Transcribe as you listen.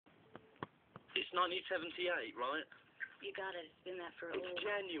It's 1978, right? You got it. It's been that for a It's little...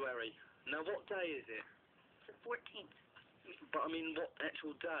 January. Now, what day is it? It's the 14th. But, I mean, what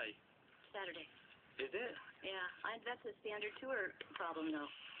actual day? Saturday. Is it? Yeah, that's a standard tour problem, though.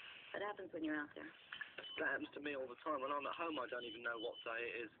 That happens when you're out there. That happens to me all the time. When I'm at home, I don't even know what day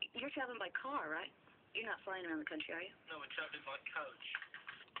it is. You're traveling by car, right? You're not flying around the country, are you? No, we're traveling by coach.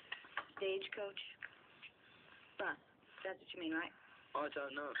 Stagecoach? Bus. That's what you mean, right? I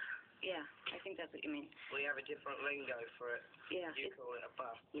don't know. Yeah, I think that's what you mean. We have a different lingo for it. Yeah. You call it a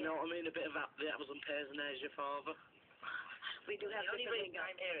bus. You know what I mean? A bit of the apples and pears, and there's your father. We do have The only different reason lingo.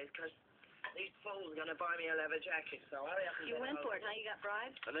 I'm here is because these fools are going to buy me a leather jacket, so hurry up and You get went for over it, huh? You got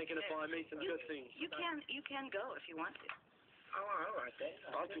bribed? And they're going to buy me some good things. You can go if you want to. Oh, all right then.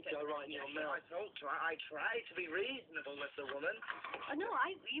 I could go right in your mouth. I try to be reasonable with the woman. No,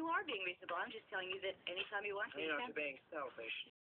 you are being reasonable. I'm just telling you that anytime you want to, You're you not can. being selfish.